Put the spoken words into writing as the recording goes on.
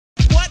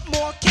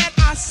more can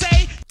I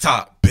say?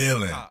 Top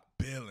Billin.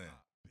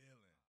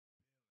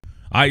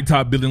 All right,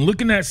 Top Billin.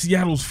 Looking at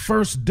Seattle's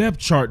first depth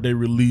chart they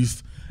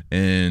released,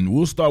 and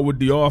we'll start with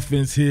the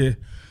offense here.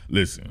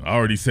 Listen, I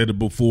already said it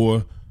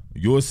before.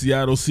 Your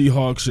Seattle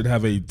Seahawks should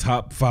have a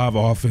top 5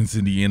 offense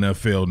in the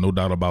NFL, no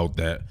doubt about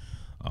that.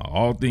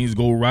 All things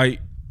go right,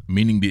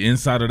 meaning the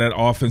inside of that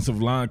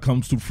offensive line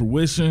comes to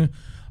fruition.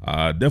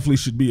 Definitely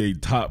should be a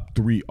top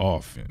 3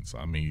 offense.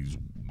 I mean,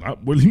 not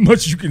really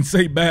much you can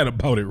say bad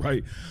about it,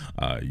 right?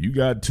 You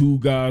got 2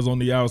 guys on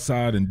the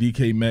outside and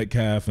DK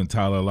Metcalf and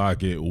Tyler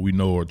Lockett, we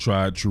know are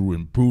tried, true,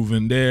 and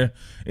proven there.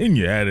 And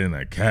you add in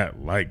a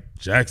cat like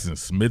Jackson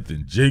Smith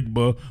and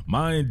Jigba.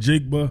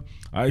 Jigba,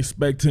 I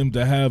expect him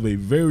to have a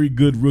very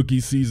good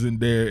rookie season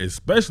there,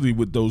 especially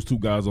with those 2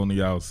 guys on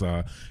the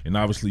outside. And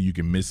obviously you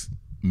can mix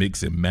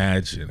and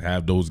match and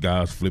have those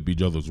guys flip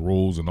each other's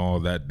roles and all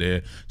that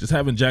there. Just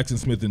having Jackson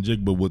Smith and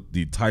Jigba with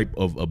the type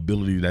of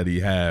ability that he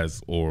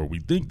has, or we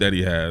think that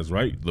he has,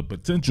 right? The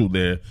potential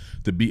there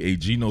to be a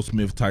Geno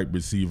Smith type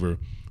receiver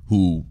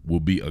who will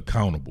be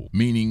accountable,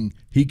 meaning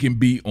he can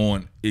be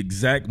on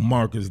exact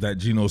markers that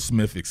Geno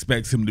Smith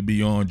expects him to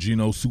be on.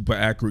 Geno, super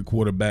accurate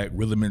quarterback,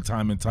 rhythm and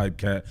timing type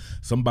cat,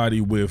 somebody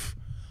with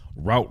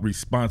route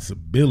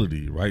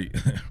responsibility, right?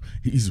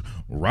 He's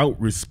route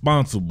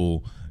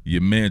responsible.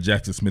 Your man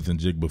Jackson Smith and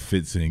Jigba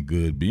fits in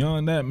good.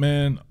 Beyond that,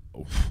 man,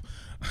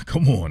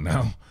 come on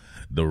now.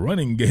 The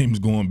running game's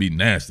going to be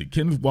nasty.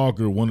 Kenneth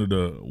Walker, one of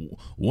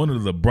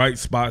the bright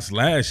spots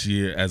last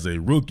year as a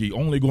rookie,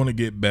 only going to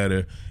get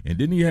better. And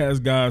then he has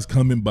guys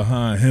coming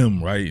behind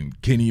him, right?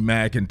 And Kenny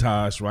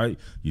McIntosh, right?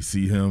 You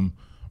see him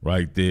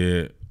right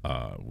there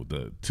with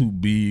the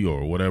 2B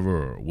or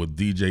whatever, or with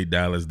DJ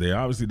Dallas there.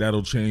 Obviously,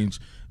 that'll change.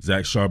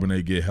 Zach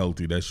Charbonnet get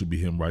healthy. That should be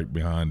him right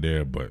behind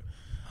there. But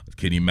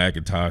Kenny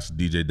McIntosh,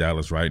 DJ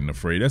Dallas right in the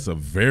fray. That's a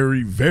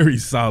very, very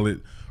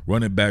solid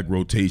running back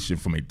rotation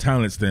from a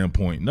talent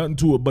standpoint. Nothing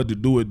to it but to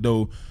do it,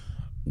 though.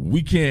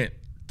 We can't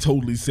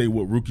totally say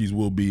what rookies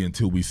will be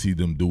until we see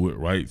them do it,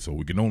 right? So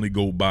we can only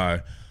go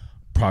by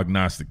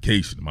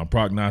prognostication. My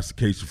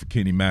prognostication for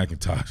Kenny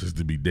McIntosh is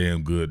to be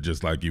damn good,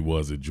 just like he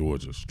was at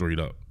Georgia, straight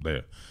up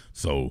there.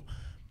 So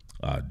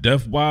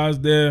depth-wise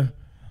there,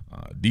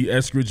 D.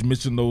 Eskridge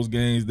missing those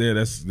games there,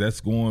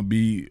 that's going to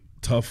be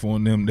tough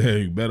on them there.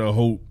 You better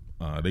hope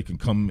they can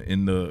come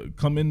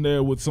in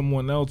there with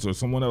someone else, or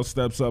someone else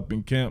steps up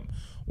in camp,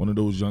 one of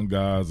those young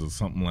guys or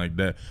something like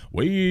that.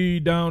 Way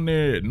down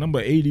there at number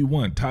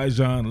 81,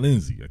 Tyjon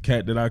Lindsey, a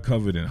cat that I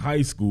covered in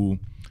high school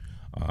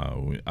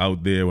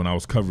out there when I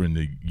was covering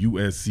the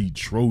USC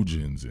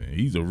Trojans. And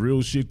he's a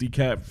real shifty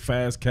cat,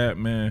 fast cat,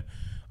 man.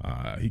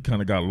 He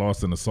kind of got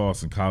lost in the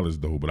sauce in college,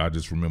 though, but I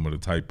just remember the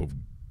type of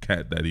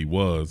cat that he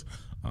was,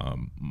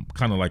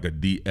 kind of like a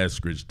D.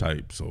 Eskridge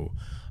type. So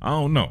I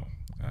don't know.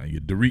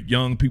 Derek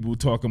Young, people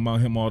talking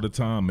about him all the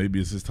time.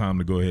 Maybe it's his time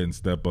to go ahead and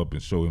step up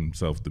and show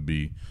himself to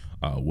be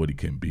what he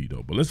can be,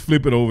 though. But let's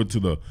flip it over to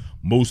the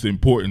most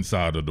important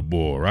side of the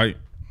ball, right?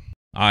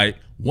 All right,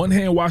 one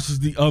hand washes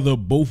the other,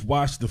 both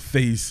wash the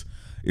face.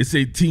 It's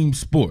a team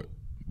sport.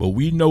 But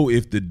we know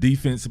if the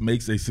defense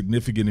makes a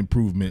significant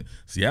improvement,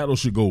 Seattle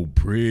should go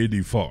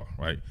pretty far,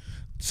 right?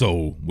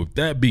 So with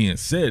that being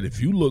said, if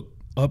you look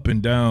up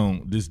and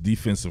down this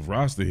defensive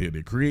roster here,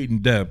 they're creating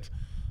depth.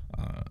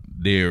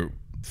 They're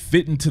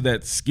fit into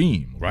that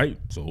scheme, right?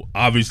 So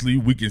obviously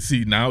we can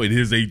see now it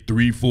is a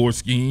 3-4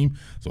 scheme.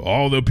 So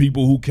all the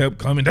people who kept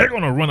coming, they're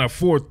going to run a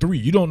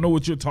 4-3. You don't know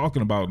what you're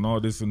talking about and all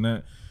this and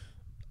that.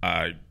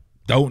 I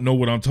don't know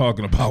what I'm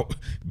talking about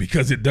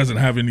because it doesn't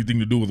have anything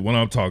to do with what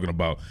I'm talking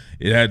about.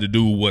 It had to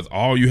do with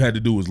all you had to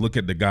do was look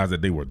at the guys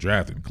that they were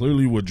drafting.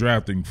 Clearly we're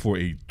drafting for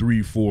a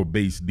 3-4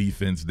 base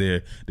defense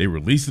there. They're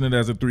releasing it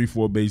as a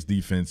 3-4 base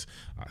defense.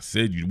 I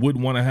said you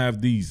wouldn't want to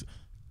have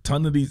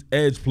ton of these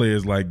edge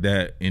players like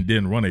that and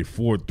then run a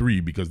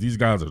 4-3 because these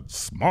guys are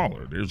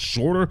smaller. They're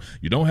shorter.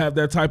 You don't have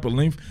that type of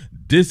length.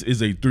 This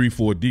is a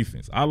 3-4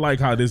 defense. I like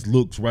how this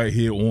looks right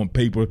here on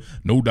paper.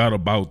 No doubt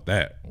about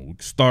that. We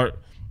start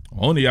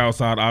on the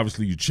outside.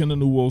 Obviously,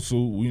 Uchenna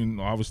Nwosu, we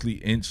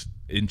obviously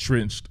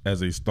entrenched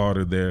as a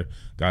starter there.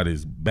 Got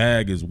his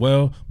bag as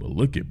well. But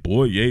look at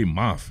Boye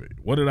Mafe.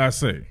 What did I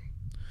say?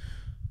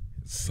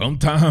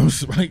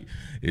 Sometimes, right,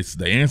 it's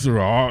the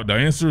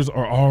answers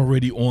are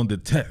already on the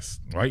test,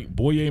 right?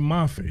 Boye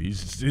Mafe,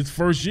 his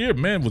first year,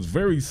 man, was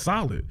very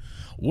solid.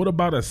 What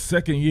about a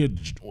second year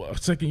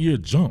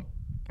jump,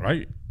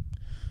 right?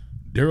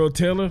 Darrell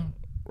Taylor,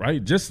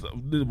 right?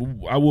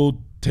 I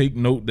will take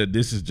note that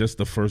this is just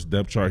the first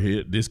depth chart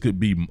here. This could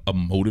be a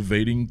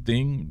motivating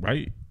thing,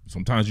 right?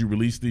 Sometimes you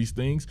release these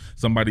things,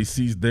 somebody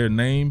sees their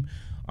name,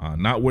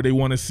 not where they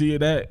want to see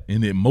it at,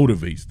 and it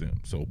motivates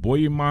them. So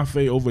Boye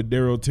Mafe over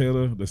Darrell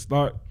Taylor, the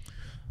start.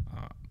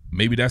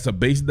 Maybe that's a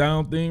base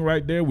down thing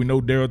right there. We know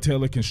Darrell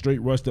Taylor can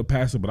straight rush the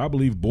passer, but I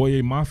believe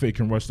Boye Mafe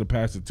can rush the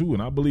passer too,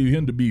 and I believe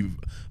him to be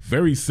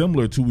very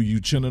similar to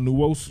Uchenna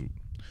Nwosu.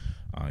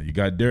 You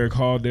got Derek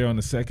Hall there on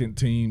the second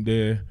team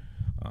there.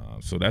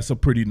 So that's a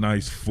pretty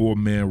nice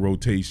 4-man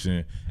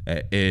rotation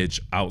at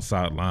edge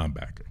outside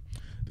linebacker.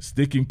 The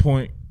sticking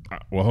point,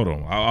 well, hold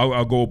on.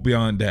 I'll go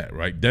beyond that,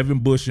 right? Devin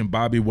Bush and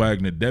Bobby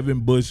Wagner.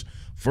 Devin Bush,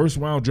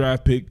 first-round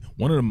draft pick,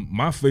 one of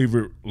my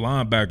favorite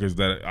linebackers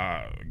that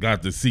I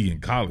got to see in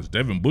college.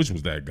 Devin Bush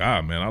was that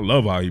guy, man. I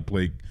love how he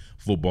played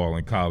football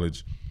in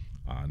college.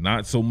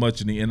 Not so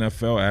much in the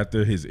NFL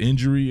after his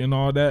injury and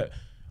all that.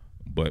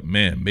 But,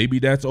 man, maybe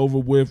that's over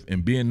with.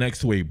 And being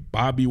next to a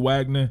Bobby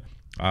Wagner,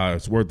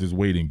 it's worth his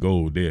weight in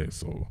gold there.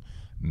 So,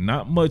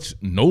 not much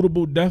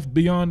notable depth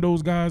beyond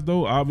those guys,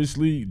 though.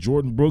 Obviously,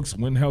 Jordan Brooks,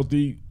 when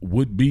healthy,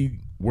 would be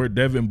where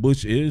Devin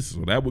Bush is.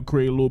 So, that would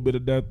create a little bit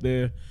of depth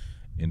there.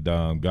 And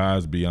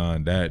guys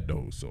beyond that,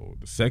 though. So,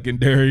 the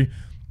secondary,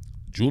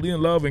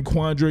 Julian Love and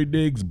Quandre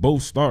Diggs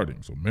both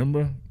starting. So,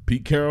 remember,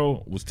 Pete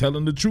Carroll was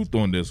telling the truth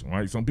on this one,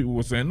 right? Some people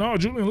were saying, no,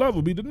 Julian Love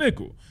will be the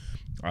nickel.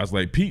 I was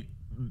like, Coach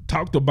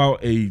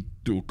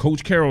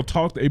Carroll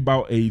talked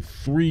about a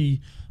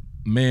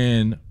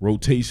 3-man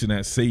rotation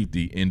at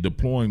safety and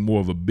deploying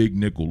more of a big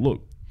nickel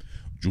look.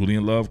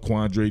 Julian Love,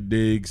 Quandre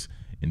Diggs,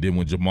 and then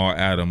when Jamal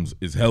Adams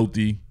is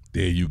healthy,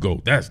 there you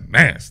go. That's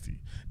nasty.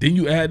 Then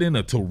you add in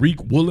a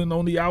Tariq Woolen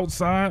on the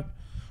outside,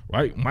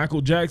 right?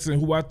 Michael Jackson,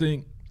 who I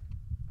think,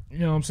 you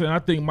know what I'm saying? I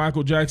think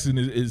Michael Jackson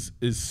is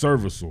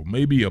serviceable,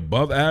 maybe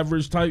above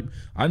average type.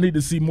 I need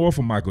to see more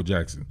from Michael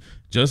Jackson.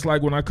 Just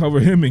like when I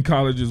covered him in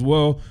college as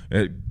well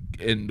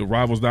in the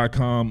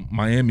Rivals.com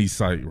Miami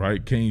site,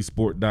 right?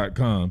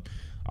 Canesport.com.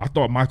 I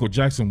thought Michael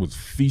Jackson was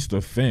feast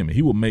or famine.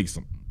 He would make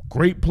some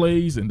great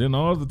plays, and then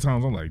other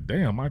times I'm like,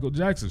 damn, Michael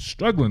Jackson's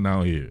struggling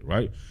out here,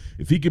 right?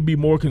 If he could be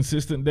more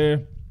consistent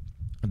there,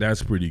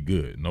 that's pretty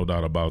good. No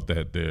doubt about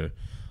that there.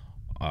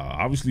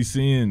 Obviously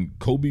seeing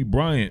Kobe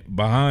Bryant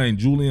behind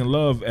Julian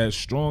Love as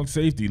strong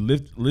safety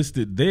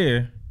listed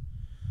there.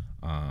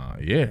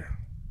 Yeah,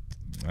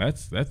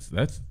 that's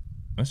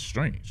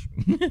strange.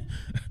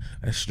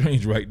 That's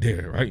strange right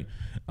there, right?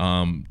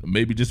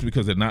 Maybe just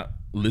because they're not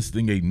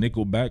listing a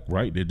nickel back,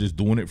 right? They're just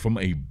doing it from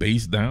a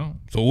base down.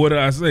 So what did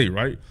I say,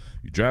 right?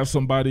 You draft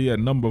somebody at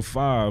number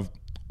 5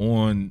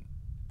 on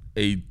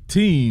a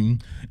team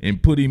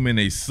and put him in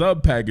a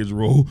sub-package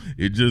role,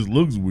 it just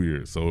looks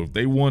weird. So if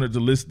they wanted to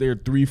list their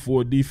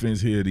 3-4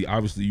 defense here,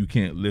 obviously you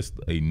can't list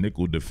a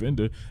nickel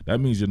defender. That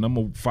means your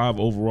number 5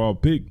 overall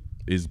pick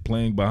is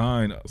playing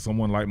behind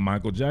someone like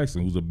Michael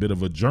Jackson, who's a bit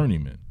of a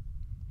journeyman.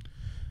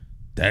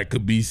 That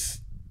could be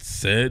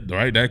said,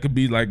 right? That could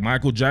be like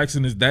Michael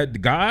Jackson is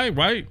that guy,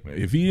 right?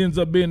 If he ends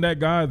up being that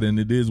guy, then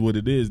it is what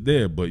it is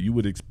there. But you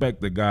would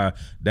expect a guy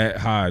that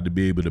high to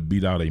be able to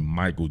beat out a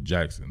Michael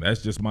Jackson.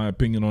 That's just my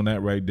opinion on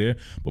that right there.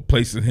 But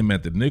placing him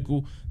at the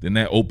nickel, then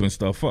that opens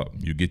stuff up.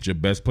 You get your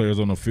best players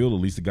on the field,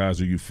 at least the guys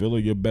who you feel are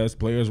your best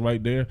players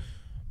right there.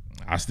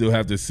 I still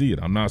have to see it.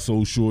 I'm not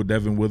so sure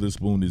Devin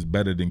Witherspoon is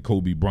better than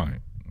Kobe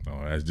Bryant.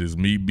 That's just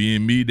me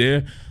being me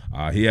there.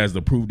 He has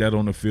to prove that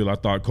on the field. I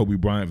thought Kobe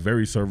Bryant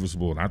very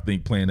serviceable, and I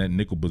think playing that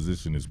nickel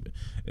position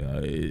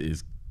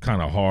is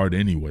kind of hard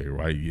anyway,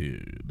 right?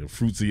 The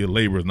fruits of your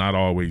labor is not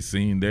always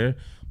seen there,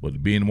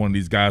 but being one of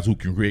these guys who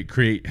can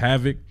create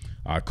havoc,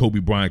 Kobe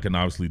Bryant can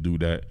obviously do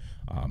that.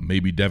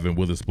 Maybe Devin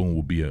Witherspoon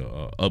will be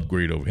a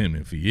upgrade over him.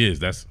 If he is,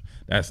 that's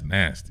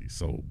nasty.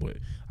 So, but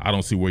I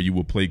don't see where you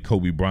would play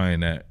Kobe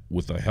Bryant at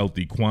with a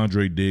healthy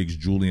Quandre Diggs,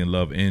 Julian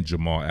Love, and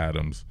Jamal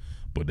Adams.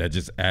 But that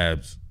just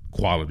adds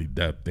quality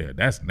depth there.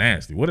 That's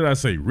nasty. What did I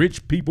say?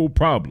 Rich people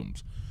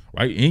problems,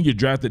 right? And you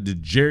drafted the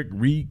Jarek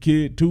Reed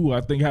kid, too.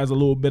 I think has a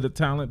little bit of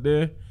talent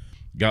there.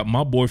 Got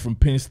my boy from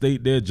Penn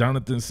State there,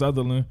 Jonathan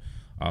Sutherland.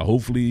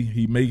 Hopefully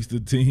he makes the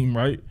team,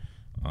 right?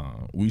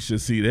 We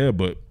should see there.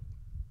 But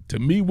to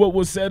me, what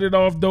would set it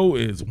off, though,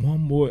 is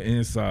one more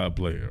inside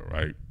player,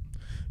 right?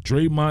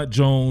 Draymond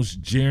Jones,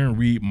 Jarek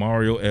Reed,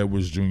 Mario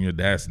Edwards Jr.,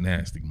 that's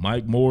nasty.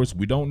 Mike Morris,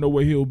 we don't know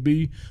where he'll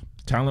be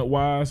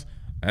talent-wise.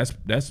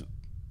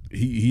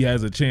 He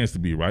has a chance to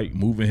be, right?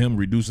 Moving him,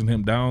 reducing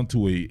him down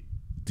to a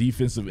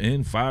defensive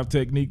end, 5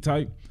 technique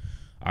type,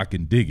 I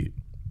can dig it.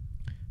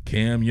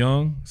 Cam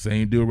Young,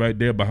 same deal right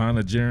there behind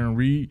a Jarek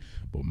Reed.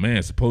 But,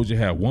 man, suppose you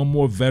have one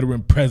more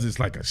veteran presence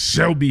like a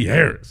Shelby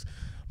Harris.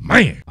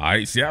 Man. All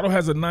right, Seattle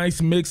has a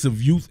nice mix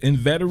of youth and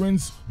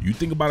veterans. You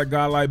think about a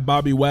guy like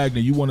Bobby Wagner,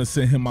 you want to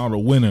send him out a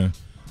winner.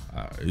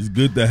 It's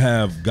good to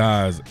have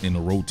guys in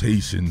a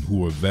rotation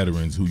who are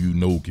veterans who you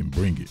know can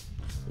bring it.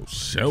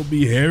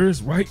 Shelby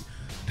Harris, right?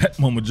 That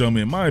Mama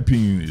Jumma, in my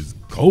opinion, is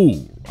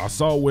cold. I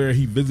saw where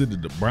he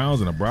visited the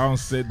Browns, and the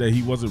Browns said that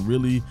he wasn't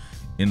really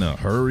in a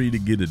hurry to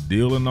get a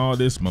deal and all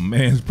this. My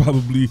man's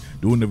probably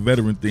doing the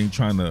veteran thing,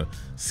 trying to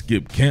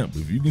skip camp.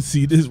 If you can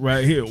see this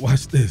right here,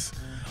 watch this.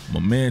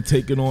 My man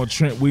taking on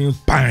Trent Williams,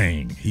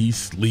 bang, he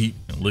sleep.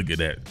 And look at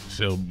that,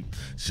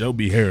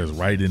 Shelby Harris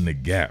right in the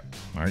gap,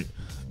 right?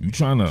 You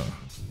trying to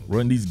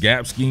run these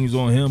gap schemes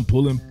on him,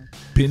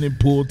 pin and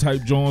pull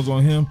type Jones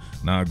on him,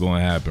 not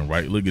going to happen,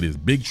 right? Look at this.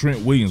 Big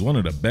Trent Williams, one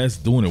of the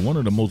best doing it, one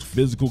of the most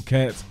physical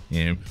cats,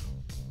 and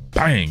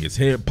bang, his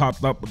head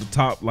popped up at the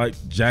top like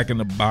Jack in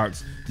the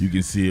Box. You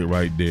can see it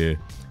right there.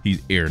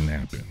 He's air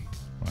napping,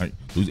 right?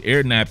 He's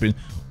air napping.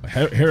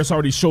 Harris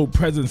already showed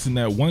presence in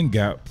that one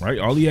gap, right?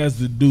 All he has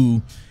to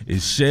do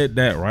is shed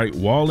that, right?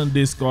 Wall and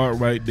discard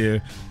right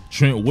there.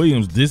 Trent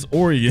Williams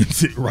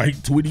disoriented, right?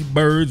 Tweety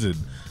birds and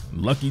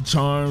Lucky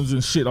Charms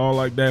and shit all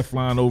like that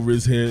flying over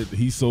his head.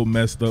 He's so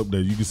messed up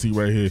that you can see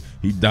right here,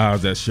 he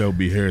dives at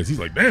Shelby Harris. He's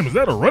like, damn, is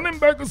that a running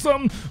back or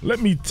something? Let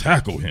me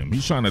tackle him.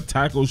 He's trying to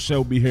tackle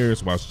Shelby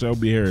Harris while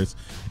Shelby Harris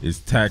is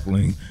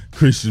tackling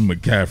Christian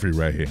McCaffrey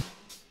right here.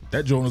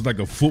 That joint is like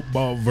a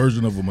football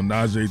version of a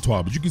menage a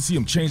trois, but you can see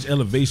him change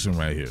elevation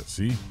right here.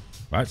 See?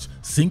 Watch,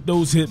 sink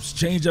those hips,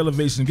 change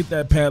elevation, get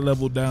that pad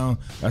level down.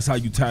 That's how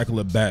you tackle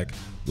it back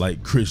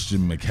like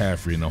Christian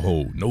McCaffrey in the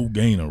hole. No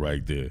gainer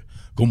right there.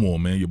 Come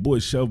on, man. Your boy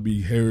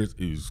Shelby Harris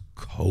is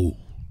cold.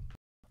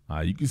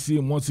 You can see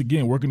him once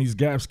again working these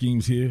gap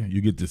schemes here. You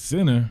get the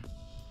center,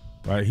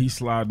 right? He's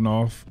sliding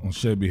off on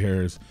Shelby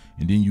Harris,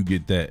 and then you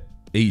get that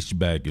H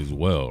back as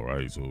well,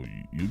 right? So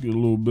you get a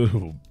little bit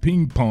of a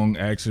ping pong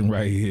action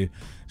right here.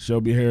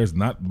 Shelby Harris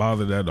not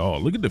bothered at all.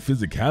 Look at the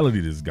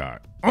physicality this guy.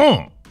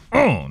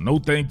 No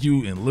thank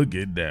you, and look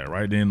at that.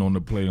 Right in on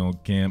the play on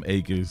Cam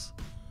Akers.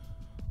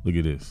 Look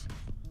at this.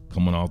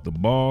 Coming off the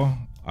ball.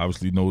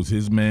 Obviously knows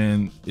his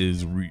man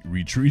is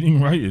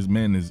retreating, right? His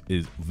man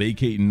is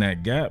vacating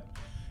that gap.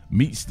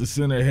 Meets the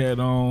center head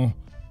on.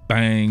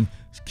 Bang.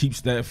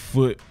 Keeps that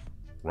foot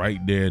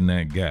right there in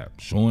that gap.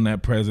 Showing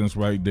that presence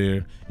right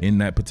there in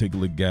that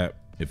particular gap.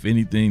 If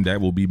anything,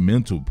 that will be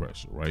mental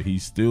pressure, right?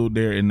 He's still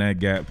there in that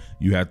gap.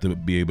 You have to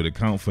be able to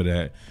count for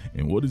that.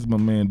 And what is my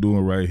man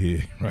doing right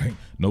here, right?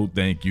 No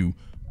thank you.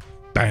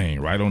 Bang,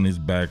 right on his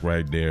back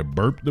right there.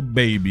 Burped the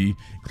baby,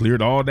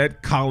 cleared all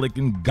that colic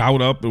and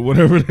gout up or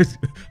whatever. I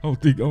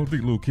don't think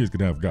little kids can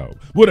have gout.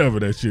 Whatever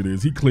that shit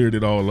is, he cleared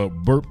it all up.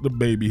 Burped the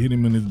baby, hit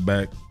him in his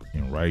back,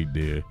 and right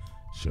there,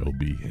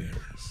 Shelby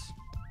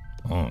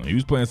Harris. He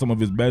was playing some of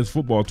his best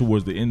football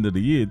towards the end of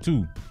the year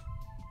too.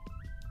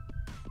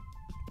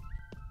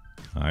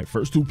 All right,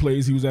 first two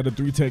plays he was at a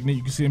 3 technique.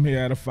 You can see him here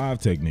at a 5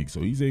 technique,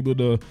 so he's able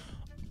to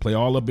play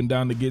all up and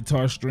down the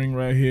guitar string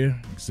right here.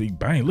 You see,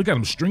 bang, look at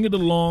him string it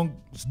along.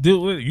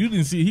 Still, you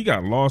didn't see he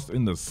got lost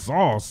in the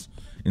sauce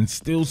and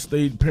still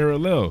stayed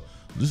parallel.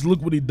 Just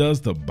look what he does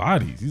to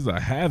bodies. He's a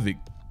havoc.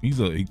 He's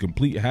a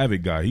complete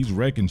havoc guy. He's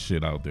wrecking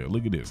shit out there.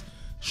 Look at this.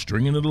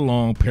 Stringing it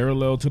along,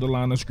 parallel to the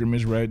line of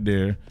scrimmage right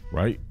there,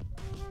 right?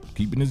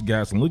 Keeping his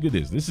gas. And look at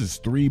this. This is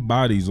 3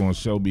 bodies on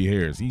Shelby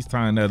Harris. He's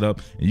tying that up,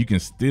 and you can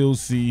still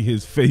see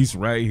his face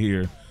right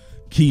here,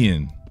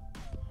 keying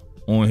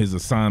on his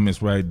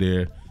assignments right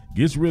there.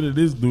 Gets rid of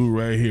this dude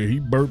right here. He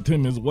burped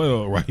him as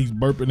well, right? He's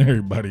burping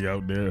everybody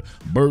out there.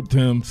 Burped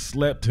him,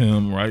 slept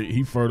him, right?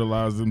 He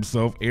fertilized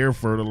himself, air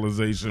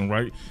fertilization,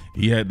 right?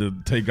 He had to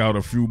take out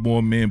a few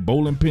more men.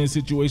 Bowling pin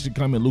situation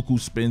coming. Look who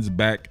spins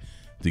back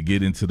to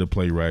get into the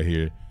play right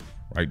here.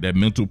 Right, that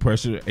mental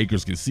pressure,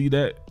 Akers can see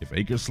that. If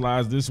Akers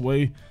slides this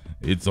way,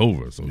 it's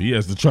over. So he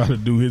has to try to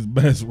do his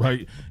best,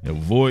 right?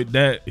 Avoid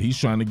that. He's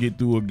trying to get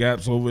through a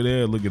gaps over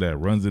there. Look at that,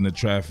 runs into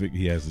traffic.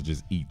 He has to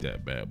just eat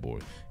that bad boy.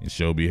 And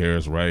Shelby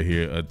Harris right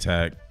here,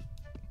 attack.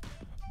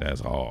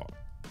 That's hard.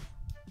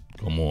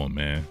 Come on,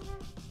 man.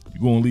 You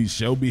gonna leave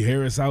Shelby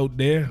Harris out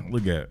there?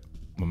 Look at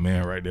my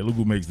man right there. Look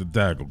who makes the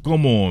tackle.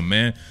 Come on,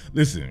 man.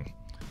 Listen,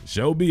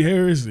 Shelby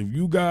Harris, if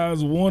you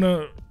guys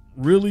wanna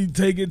really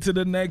take it to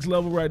the next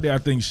level right there, I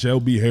think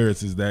Shelby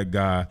Harris is that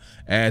guy.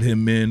 Add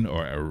him in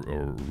or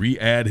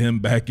re-add him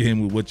back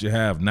in with what you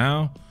have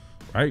now,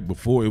 right?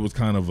 Before it was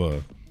kind of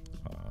a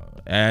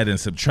add and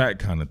subtract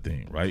kind of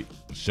thing, right?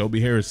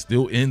 Shelby Harris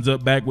still ends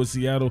up back with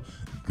Seattle.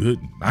 Good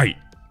night.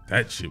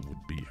 That shit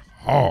would be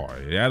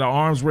hard. He had an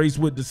arms race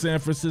with the San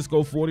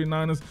Francisco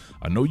 49ers.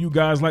 I know you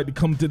guys like to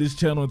come to this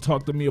channel and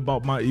talk to me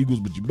about my Eagles,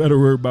 but you better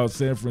worry about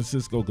San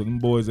Francisco because them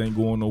boys ain't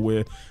going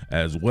nowhere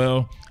as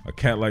well. A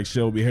cat like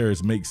Shelby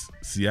Harris makes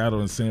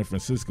Seattle and San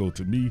Francisco,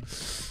 to me,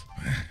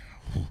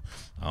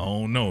 I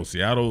don't know.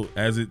 Seattle,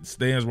 as it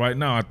stands right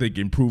now, I think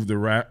improved the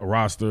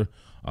roster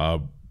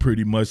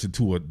pretty much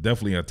into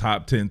definitely a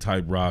top 10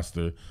 type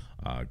roster.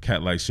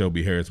 Cat like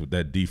Shelby Harris with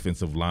that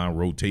defensive line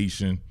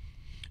rotation.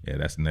 Yeah,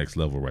 that's the next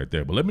level right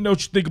there. But let me know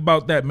what you think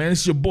about that, man.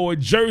 It's your boy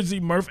Jersey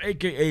Murph,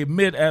 a.k.a.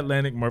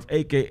 Mid-Atlantic Murph,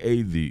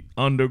 a.k.a. the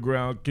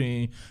Underground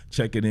King.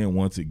 Check it in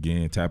once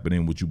again. Tap it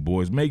in with you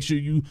boys. Make sure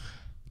you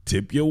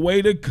tip your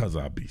waiter because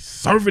I'll be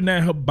serving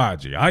that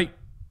hibachi, all right?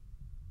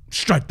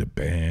 Strike the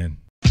band.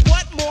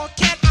 What more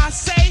can I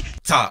say?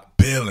 Top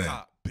Billin.